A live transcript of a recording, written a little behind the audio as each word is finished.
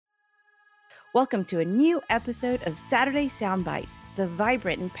Welcome to a new episode of Saturday Soundbites, the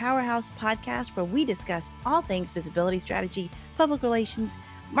vibrant and powerhouse podcast where we discuss all things visibility strategy, public relations,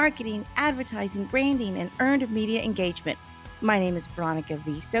 marketing, advertising, branding, and earned media engagement. My name is Veronica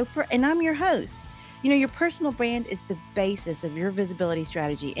V. Sofer, and I'm your host. You know, your personal brand is the basis of your visibility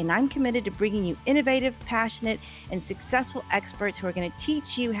strategy, and I'm committed to bringing you innovative, passionate, and successful experts who are going to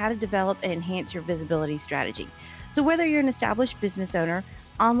teach you how to develop and enhance your visibility strategy. So whether you're an established business owner,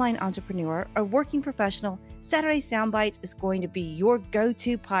 online entrepreneur, or working professional, Saturday Soundbites is going to be your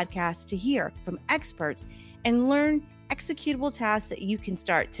go-to podcast to hear from experts and learn executable tasks that you can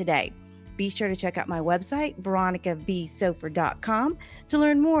start today. Be sure to check out my website, veronicavsofer.com, to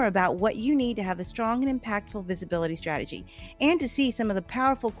learn more about what you need to have a strong and impactful visibility strategy, and to see some of the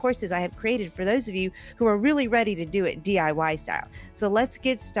powerful courses I have created for those of you who are really ready to do it DIY style. So let's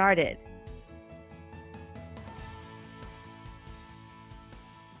get started.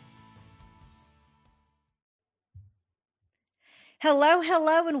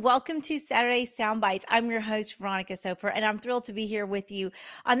 Hello, and welcome to Saturday Soundbites. I'm your host, Veronica Sofer, and I'm thrilled to be here with you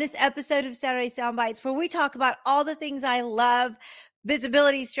on this episode of Saturday Soundbites, where we talk about all the things I love.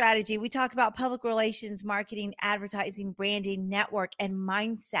 Visibility strategy. We talk about public relations, marketing, advertising, branding, network, and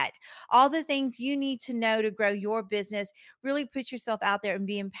mindset. All the things you need to know to grow your business, really put yourself out there and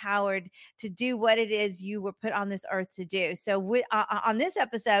be empowered to do what it is you were put on this earth to do. So on this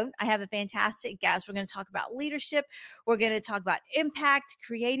episode, I have a fantastic guest. We're going to talk about leadership. We're going to talk about impact,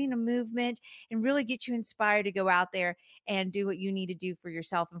 creating a movement, and really get you inspired to go out there and do what you need to do for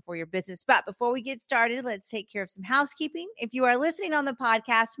yourself and for your business. But before we get started, let's take care of some housekeeping. If you are listening on the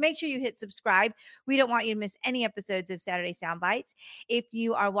podcast, make sure you hit subscribe. We don't want you to miss any episodes of Saturday Soundbites. If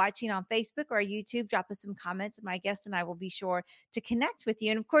you are watching on Facebook or YouTube, drop us some comments, and my guest and I will be sure to connect with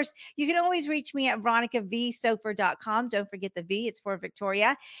you. And of course, you can always reach me at veronicavsofer.com. Don't forget the V, it's for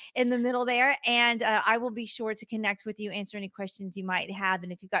Victoria in the middle there. And I will be sure to connect with you, answer any questions you might have.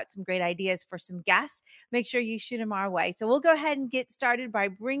 And if you've got some great ideas for some guests, make sure you shoot them our way. So we'll go ahead and get started by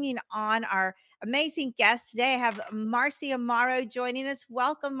bringing on our amazing guest today. I have Marcy Amaro joining us.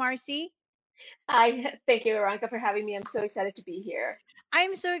 Welcome, Marcy. Thank you, Veronica, for having me. I'm so excited to be here.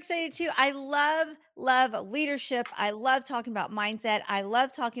 I'm so excited too. I love leadership. I love talking about mindset. I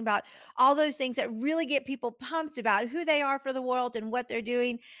love talking about all those things that really get people pumped about who they are for the world and what they're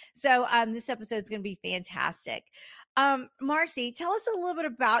doing. So this episode is going to be fantastic. Marcy, tell us a little bit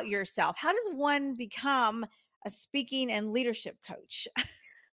about yourself. How does one become a speaking and leadership coach?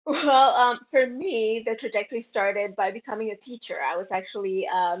 For me, the trajectory started by becoming a teacher. I was actually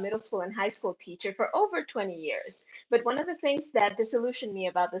a middle school and high school teacher for over 20 years. But one of the things that disillusioned me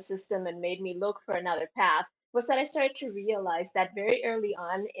about the system and made me look for another path was that I started to realize that very early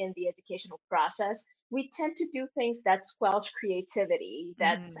on in the educational process, we tend to do things that squelch creativity,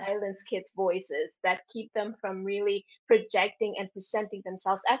 that Mhm. silence kids' voices, that keep them from really projecting and presenting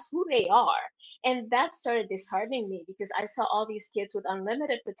themselves as who they are. And that started disheartening me because I saw all these kids with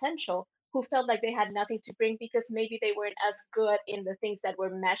unlimited potential who felt like they had nothing to bring because maybe they weren't as good in the things that were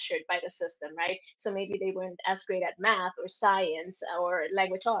measured by the system, right? So maybe they weren't as great at math or science or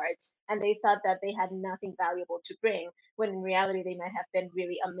language arts, and they thought that they had nothing valuable to bring, when in reality they might have been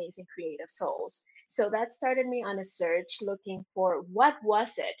really amazing creative souls. So that started me on a search looking for what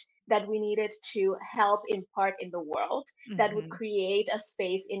was it that we needed to help impart in the world that would Mhm. create a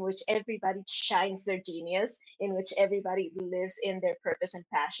space in which everybody shines their genius, in which everybody lives in their purpose and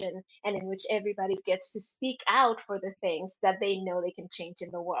passion, and in which everybody gets to speak out for the things that they know they can change in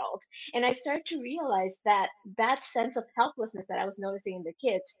the world. And I started to realize that that sense of helplessness that I was noticing in the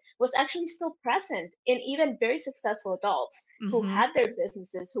kids was actually still present in even very successful adults who Mhm. had their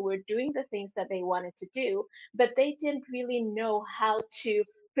businesses, who were doing the things that they wanted to do, but they didn't really know how to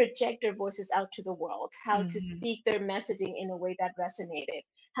project their voices out to the world, how to Mhm. speak their messaging in a way that resonated,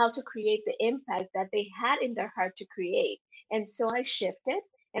 how to create the impact that they had in their heart to create. And so I shifted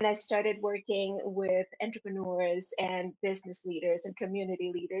and I started working with entrepreneurs and business leaders and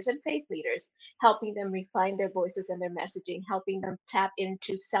community leaders and faith leaders, helping them refine their voices and their messaging, helping them tap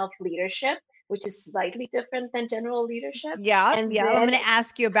into self leadership, which is slightly different than general leadership. Yeah, And yeah. I'm then going to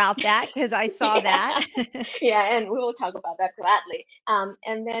ask you about that because I saw yeah, that. yeah, and we will talk about that gladly.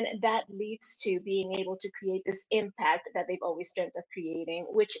 And then that leads to being able to create this impact that they've always dreamt of creating,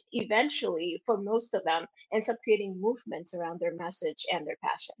 which eventually, for most of them, ends up creating movements around their message and their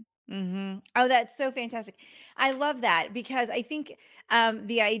passion. Oh, that's so fantastic. I love that because I think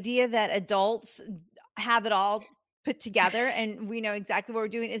the idea that adults have it all put together and we know exactly what we're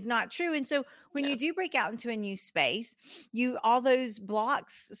doing is not true. And so when Yeah. you do break out into a new space, you all those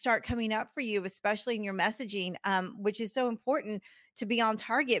blocks start coming up for you, especially in your messaging, which is so important. to be on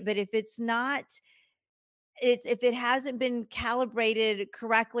target. But if it's not, it's if it hasn't been calibrated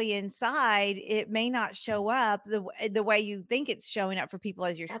correctly inside, it may not show up the way you think it's showing up for people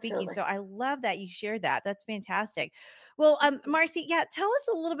as you're speaking. Absolutely. So I love that you shared that. That's fantastic. Well, Thank Marcy, yeah, tell us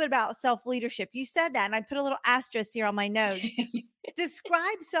a little bit about self-leadership. You said that, and I put a little asterisk here on my notes. you.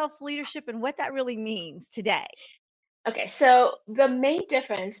 Describe self-leadership and what that really means today. Okay, so the main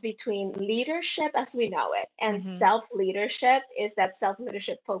difference between leadership as we know it and Mhm. self leadership is that self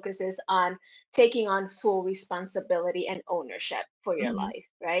leadership focuses on taking on full responsibility and ownership for your Mhm. life,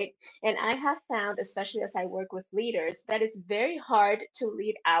 right? And I have found, especially as I work with leaders, that it's very hard to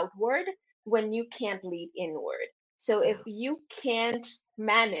lead outward when you can't lead inward. So if Oh. you can't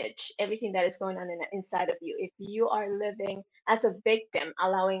manage everything that is going on inside of you, if you are living as a victim,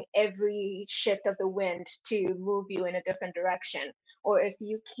 allowing every shift of the wind to move you in a different direction, or if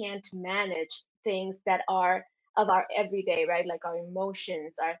you can't manage things that are of our everyday, right? Like our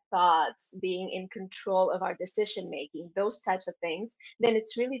emotions, our thoughts, being in control of our decision making, those types of things, then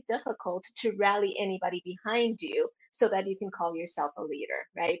it's really difficult to rally anybody behind you so that you can call yourself a leader,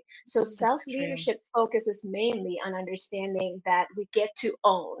 right? So self That's true. leadership focuses mainly on understanding that we get to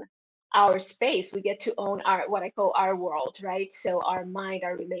own our space. We get to own our what I call our world, right? So our mind,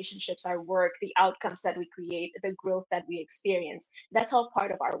 our relationships, our work, the outcomes that we create, the growth that we experience, that's all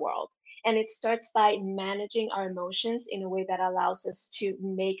part of our world. And it starts by managing our emotions in a way that allows us to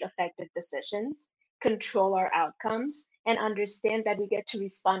make effective decisions, control our outcomes, and understand that we get to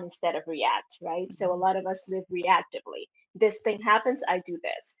respond instead of react, right? So a Mhm. lot of us live reactively. This thing happens, I do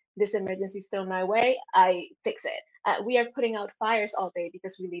this. This emergency is thrown my way, I fix it. We are putting out fires all day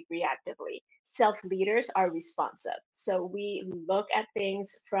because we live reactively. Self leaders are responsive. So we look at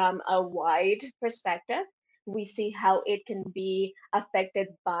things from a wide perspective. We see how it can be affected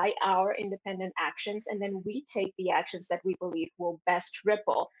by our independent actions, and then we take the actions that we believe will best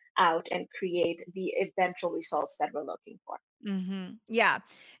ripple out and create the eventual results that we're looking for. Mhm. Yeah.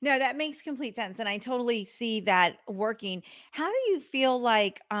 No, that makes complete sense, and I totally see that working. How do you feel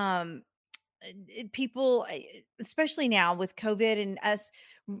like, people, especially now with COVID and us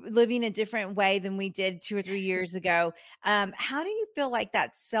living a different way than we did 2 or 3 years ago, how do you feel like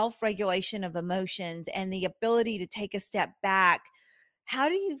that self-regulation of emotions and the ability to take a step back, how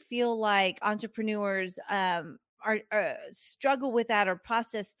do you feel like entrepreneurs, are struggle with that or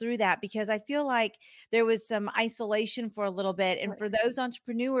process through that? Because I feel like there was some isolation for a little bit, and for those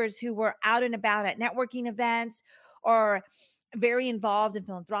entrepreneurs who were out and about at networking events or very involved in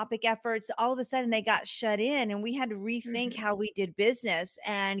philanthropic efforts, all of a sudden they got shut in, and we had to rethink Mhm. how we did business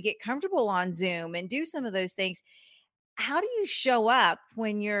and get comfortable on Zoom and do some of those things. How do you show up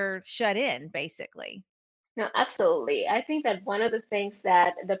when you're shut in, basically? No, absolutely. I think that one of the things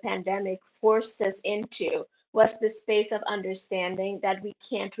that the pandemic forced us into was the space of understanding that we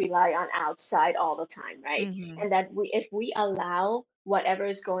can't rely on outside all the time, right? Mhm. And that if we allow whatever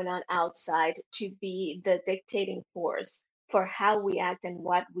is going on outside to be the dictating force for how we act and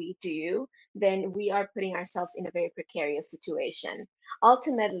what we do, then we are putting ourselves in a very precarious situation.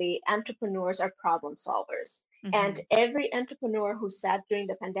 Ultimately, entrepreneurs are problem solvers. And Mhm. every entrepreneur who sat during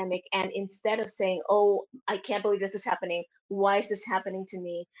the pandemic and instead of saying, oh, I can't believe this is happening. Why is this happening to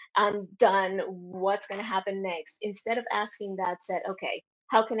me? I'm done. What's going to happen next? Instead of asking that, said, okay,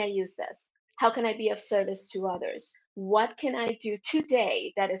 how can I use this? How can I be of service to others? What can I do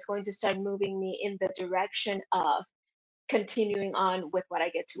today that is going to start moving me in the direction of continuing on with what I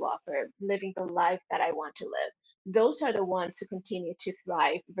get to offer, living the life that I want to live? Those are the ones who continue to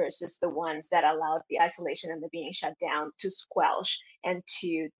thrive versus the ones that allowed the isolation and the being shut down to squelch and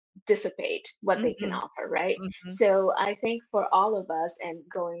to dissipate what they can Mhm. offer, right? Mhm. So I think for all of us, and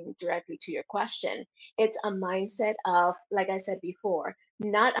going directly to your question, it's a mindset of, like I said before,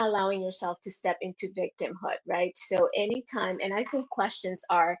 not allowing yourself to step into victimhood, right? So anytime, and I think questions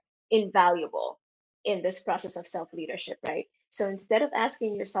are invaluable in this process of self leadership, right? So instead of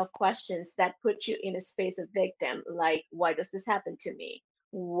asking yourself questions that put you in a space of victim, like, why does this happen to me?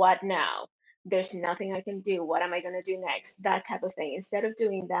 What now? There's nothing I can do. What am I going to do next? That type of thing. Instead of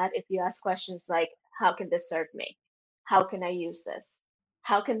doing that, if you ask questions like, how can this serve me? How can I use this?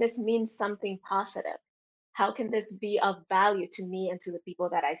 How can this mean something positive? How can this be of value to me and to the people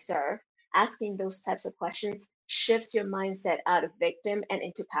that I serve? Asking those types of questions shifts your mindset out of victim and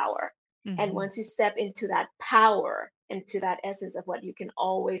into power. And Mhm. once you step into that power, into that essence of what you can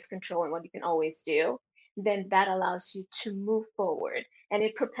always control and what you can always do, then that allows you to move forward and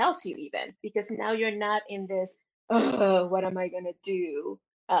it propels you even because now you're not in this, oh, what am I going to do?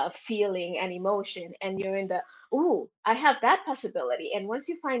 feeling and emotion, and you're in the, ooh, I have that possibility. And once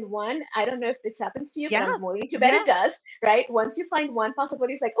you find one, I don't know if this happens to you, but Yeah. I'm willing to bet Yeah. it does, right? Once you find one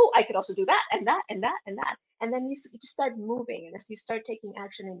possibility, it's like, oh, I could also do that and that and that and that. And then you just start moving. And as you start taking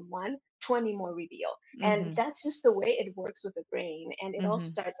action in one, 20 more reveal. And Mhm. that's just the way it works with the brain. And it all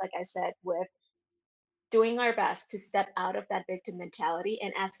Mhm. starts, like I said, with doing our best to step out of that victim mentality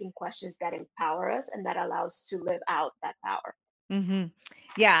and asking questions that empower us and that allow us to live out that power. Mhm.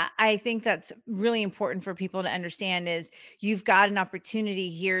 Yeah, I think that's really important for people to understand is you've got an opportunity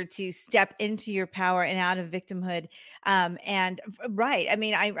here to step into your power and out of victimhood. Right. I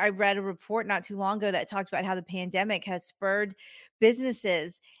mean, I read a report not too long ago that talked about how the pandemic has spurred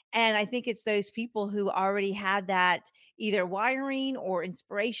businesses. And I think it's those people who already had that either wiring or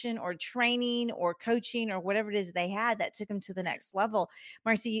inspiration or training or coaching or whatever it is they had that took them to the next level.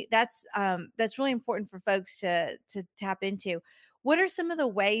 Marcy, that's really important for folks to tap into. What are some of the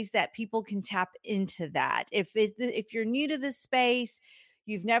ways that people can tap into that? If you're new to this space,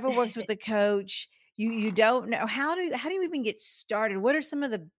 you've never worked with a coach, you don't know how do you even get started? What are some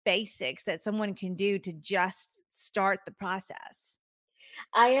of the basics that someone can do to just start the process?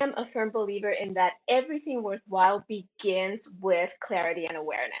 I am a firm believer in that everything worthwhile begins with clarity and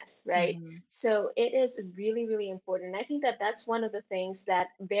awareness, right? Mhm. So it is really, really important. I think that that's one of the things that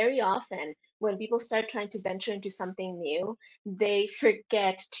very often when people start trying to venture into something new, they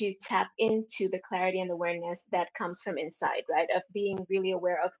forget to tap into the clarity and awareness that comes from inside, right? Of being really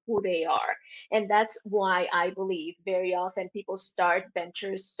aware of who they are. And that's why I believe very often people start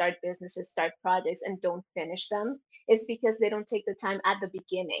ventures, start businesses, start projects, and don't finish them is because they don't take the time at the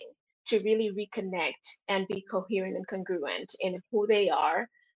beginning to really reconnect and be coherent and congruent in who they are,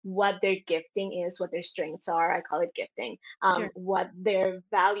 what their gifting is, what their strengths are. I call it gifting. Sure. What their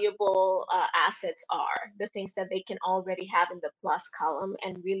valuable assets are, the things that they can already have in the plus column,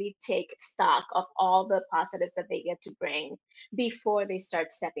 and really take stock of all the positives that they get to bring before they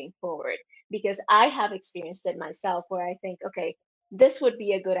start stepping forward. Because I have experienced it myself where I think, okay, this would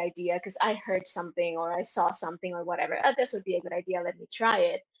be a good idea because I heard something or I saw something or whatever. This would be a good idea. Let me try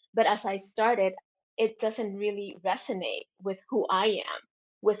it. But as I started, it doesn't really resonate with who I am,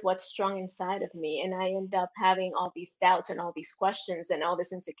 with what's strong inside of me. And I end up having all these doubts and all these questions and all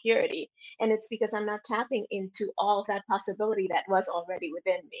this insecurity. And it's because I'm not tapping into all of that possibility that was already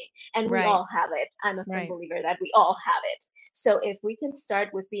within me. And we Right. all have it. I'm a firm Right. believer that we all have it. So if we can start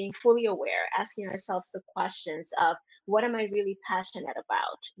with being fully aware, asking ourselves the questions of, what am I really passionate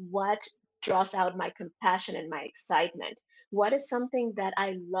about? What draws out my compassion and my excitement? What is something that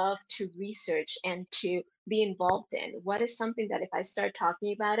I love to research and to be involved in? What is something that if I start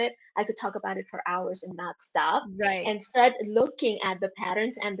talking about it, I could talk about it for hours and not stop, Right. and start looking at the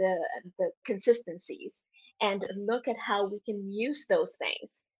patterns and the consistencies, and look at how we can use those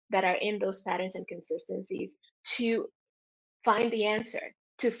things that are in those patterns and consistencies to find the answer,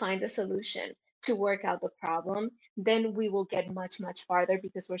 to find the solution, to work out the problem, then we will get much, much farther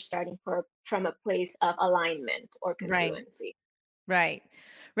because we're starting from a place of alignment or Right. congruency. Right.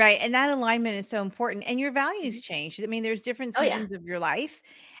 Right, and that alignment is so important, and your values Mhm. change. I mean, there's different Oh yeah. seasons of your life,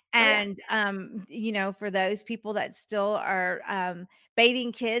 Oh yeah. and, for those people that still are,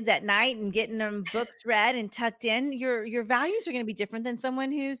 bathing kids at night and getting them books read and tucked in, your values are gonna be different than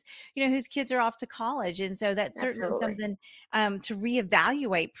someone whose kids are off to college, and so that's certainly Absolutely. something, to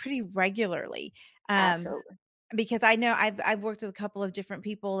reevaluate pretty regularly, um Absolutely. because I know I've worked with a couple of different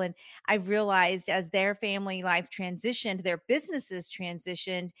people, and I've realized as their family life transitioned, their businesses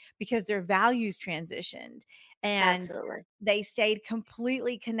transitioned because their values transitioned, and Absolutely. they stayed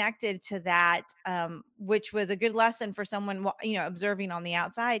completely connected to that, which was a good lesson for someone observing on the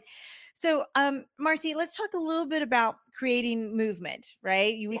outside. So, Marcy, let's talk a little bit about creating movement,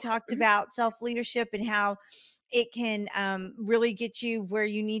 right? We Yeah. talked Mhm. about self leadership and how it can really get you where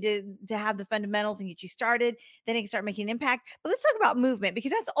you need to have the fundamentals and get you started. Then it can start making an impact. But let's talk about movement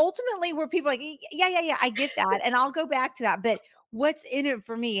because that's ultimately where people are like, yeah, yeah, yeah, I get that. And I'll go back to that. But what's in it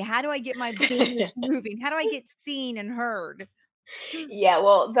for me? How do I get my business moving? How do I get seen and heard? Yeah,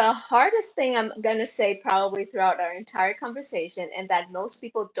 well, the hardest thing I'm going to say probably throughout our entire conversation, and that most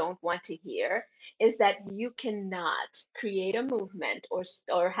people don't want to hear, is that you cannot create a movement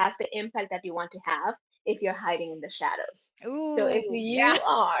or have the impact that you want to have if you're hiding in the shadows. So if Ooh, yeah, you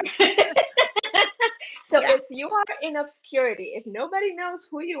are so yeah, if you are in obscurity, if nobody knows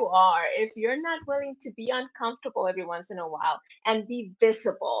who you are, if you're not willing to be uncomfortable every once in a while and be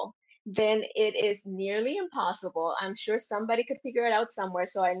visible, then it is nearly impossible. I'm sure somebody could figure it out somewhere,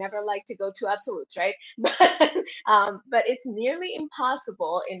 so I never like to go to absolutes, right? But it's nearly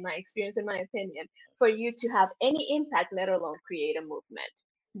impossible, in my experience, in my opinion, for you to have any impact, let alone create a movement.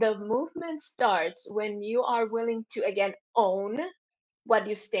 The movement starts when you are willing to, again, own what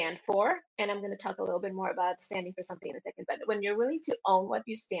you stand for. And I'm going to talk a little bit more about standing for something in a second. But when you're willing to own what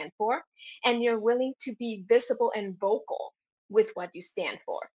you stand for and you're willing to be visible and vocal with what you stand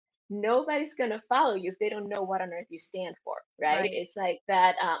for, nobody's going to follow you if they don't know what on earth you stand for, right? Right. It's like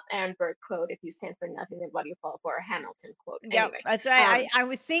that Aaron Burr quote, if you stand for nothing, then what do you fall for? A Hamilton quote. Yep, Anyway, that's right. um, I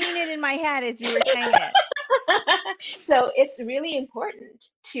was singing it in my head as you were saying it. so it's really important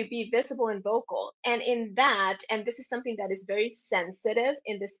to be visible and vocal. And in that, and this is something that is very sensitive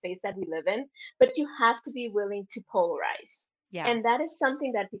in the space that we live in, but you have to be willing to polarize. Yeah. And that is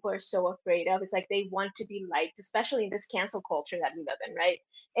something that people are so afraid of. It's like they want to be liked, especially in this cancel culture that we live in, right?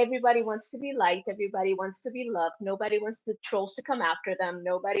 Everybody wants to be liked, everybody wants to be loved, nobody wants the trolls to come after them,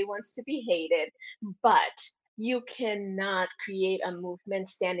 nobody wants to be hated. But you cannot create a movement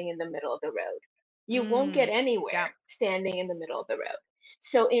standing in the middle of the road. You won't get Mm. anywhere Yep. standing in the middle of the road.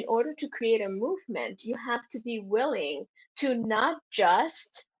 So, in order to create a movement, you have to be willing to not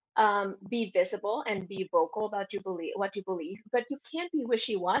just be visible and be vocal about what you believe, but you can't be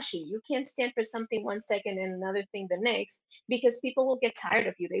wishy-washy. You can't stand for something one second and another thing the next, because people will get tired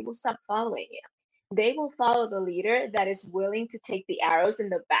of you. They will stop following you. They will follow the leader that is willing to take the arrows in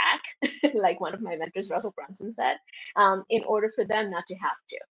the back, like one of my mentors, Russell Brunson, said, in order for them not to have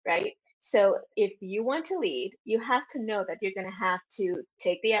to, right? So if you want to lead, you have to know that you're going to have to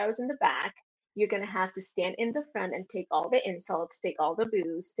take the arrows in the back. You're going to have to stand in the front and take all the insults, take all the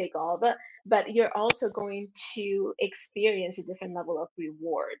boos, take all the, but you're also going to experience a different level of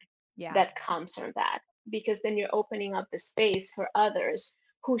reward Yeah. that comes from that, because then you're opening up the space for others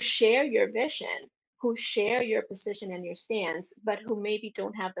who share your vision, who share your position and your stance, but who maybe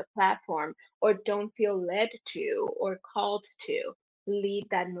don't have the platform or don't feel led to or called to lead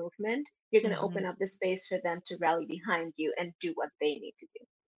that movement. You're going to Mhm. open up the space for them to rally behind you and do what they need to do.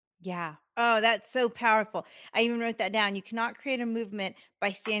 Yeah. Oh, that's so powerful. I even wrote that down. You cannot create a movement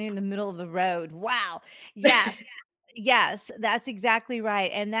by standing in the middle of the road. Wow. Yes. Yes, that's exactly right.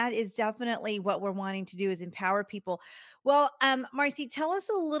 And that is definitely what we're wanting to do is empower people. Well, Marcy, tell us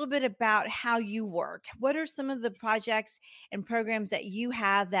a little bit about how you work. What are some of the projects and programs that you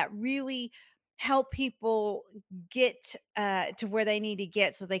have that really help people get to where they need to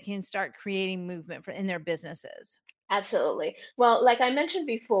get so they can start creating movement in their businesses? Absolutely. Well, like I mentioned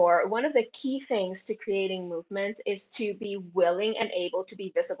before, one of the key things to creating movements is to be willing and able to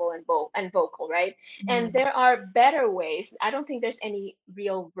be visible and, vocal, right? And Mhm. there are better ways. I don't think there's any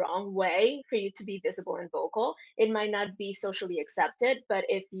real wrong way for you to be visible and vocal. It might not be socially accepted, but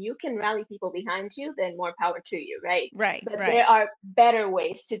if you can rally people behind you, then more power to you, right? Right, But there right. are better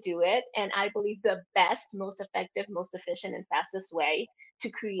ways to do it. And I believe the best, most effective, most efficient, and fastest way to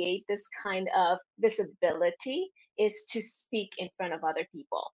create this kind of visibility is to speak in front of other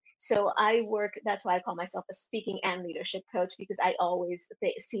people. So I work, that's why I call myself a speaking and leadership coach, because I always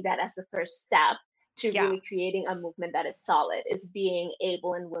see that as the first step to Yeah. really creating a movement that is solid, is being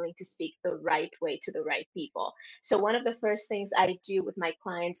able and willing to speak the right way to the right people. So one of the first things I do with my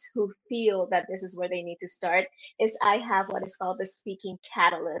clients who feel that this is where they need to start is I have what is called the speaking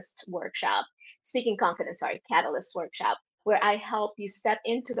catalyst workshop, speaking confidence, sorry, catalyst workshop, where I help you step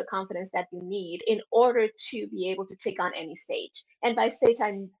into the confidence that you need in order to be able to take on any stage. And by stage,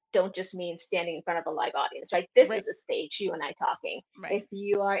 I don't just mean standing in front of a live audience, right? This Right, is a stage, you and I talking. right. If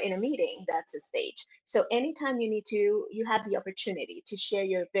you are in a meeting, that's a stage. So anytime you have the opportunity to share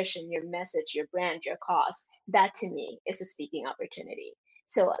your vision, your message, your brand, your cause, that to me is a speaking opportunity.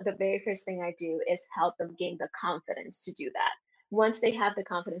 So the very first thing I do is help them gain the confidence to do that. Once they have the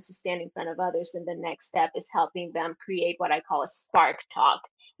confidence to stand in front of others, then the next step is helping them create what I call a spark talk,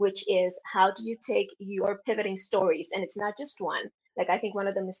 which is how do you take your pivoting stories? And it's not just one. Like, I think one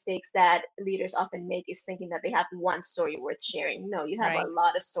of the mistakes that leaders often make is thinking that they have one story worth sharing. No, you have a Right.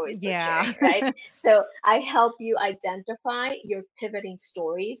 lot of stories worth Yeah. sharing, right? So I help you identify your pivoting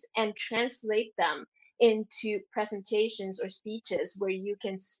stories and translate them into presentations or speeches where you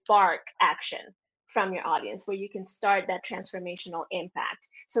can spark action from your audience, where you can start that transformational impact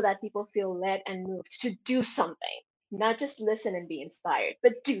so that people feel led and moved to do something, not just listen and be inspired,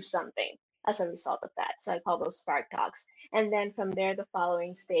 but do something as a result of that. So I call those spark talks. And then from there, the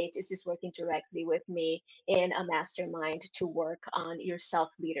following stage is just working directly with me in a mastermind to work on your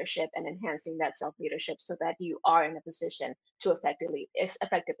self leadership and enhancing that self leadership so that you are in a position to effectively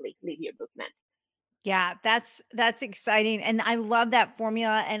lead your movement. Yeah, that's exciting, and I love that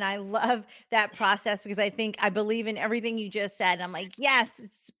formula, and I love that process because I believe in everything you just said. I'm like, "Yes,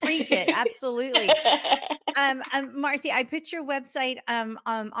 it's preach it, absolutely." Marcy, I put your website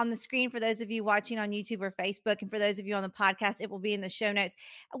on the screen for those of you watching on YouTube or Facebook, and for those of you on the podcast, it will be in the show notes.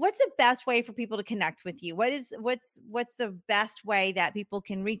 What's the best way for people to connect with you? What's the best way that people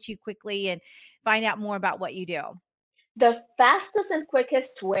can reach you quickly and find out more about what you do? The fastest and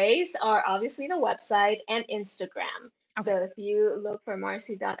quickest ways are obviously the website and Instagram. Okay. So if you look for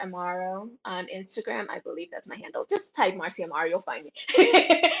Marcy.Amaro on Instagram, I believe that's my handle. Just type Marcy Amaro, you'll find me.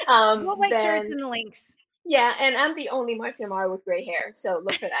 We'll make sure it's Then in the links. yeah, and I'm the only Marcy Amaro with gray hair, so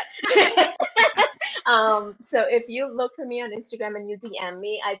look for that. So if you look for me on Instagram and you DM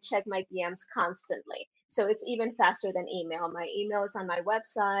me, I check my DMs constantly. So it's even faster than email. My email is on my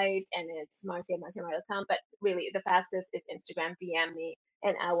website and it's marcy@marcyamaro.com, but really the fastest is Instagram. DM me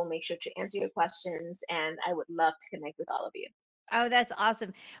and I will make sure to answer your questions. And I would love to connect with all of you. Oh, that's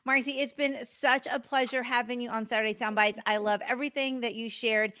awesome. Marcy, it's been such a pleasure having you on Saturday Soundbites. I love everything that you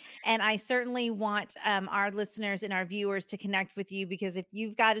shared, and I certainly want our listeners and our viewers to connect with you because if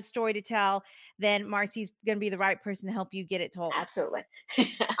you've got a story to tell, then Marcy's going to be the right person to help you get it told. Absolutely.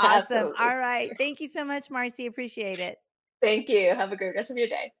 Awesome. Absolutely. All right. Thank you so much, Marcy. Appreciate it. Thank you. Have a great rest of your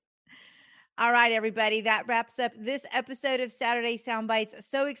day. All right, everybody. That wraps up this episode of Saturday Soundbites.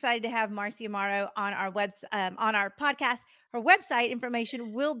 So excited to have Marcy Amaro on our on our podcast. Her website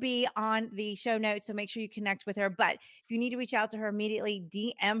information will be on the show notes, so make sure you connect with her. But if you need to reach out to her immediately,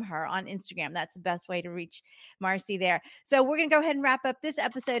 DM her on Instagram. That's the best way to reach Marcy there. So we're going to go ahead and wrap up this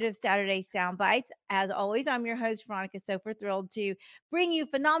episode of Saturday Soundbites. As always, I'm your host, Veronica. So we're thrilled to bring you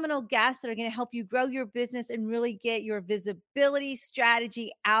phenomenal guests that are going to help you grow your business and really get your visibility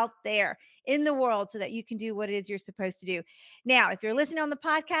strategy out there in the world so that you can do what it is you're supposed to do. Now, if you're listening on the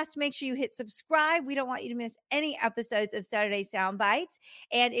podcast, make sure you hit subscribe. We don't want you to miss any episodes of Saturday Sound Bites.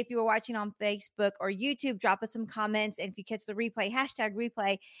 And if you are watching on Facebook or YouTube, drop us some comments. And if you catch the replay, hashtag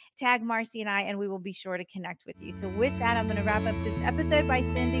replay, tag Marcy and I, and we will be sure to connect with you. So with that, I'm going to wrap up this episode by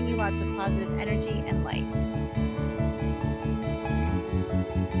sending you lots of positive energy and light.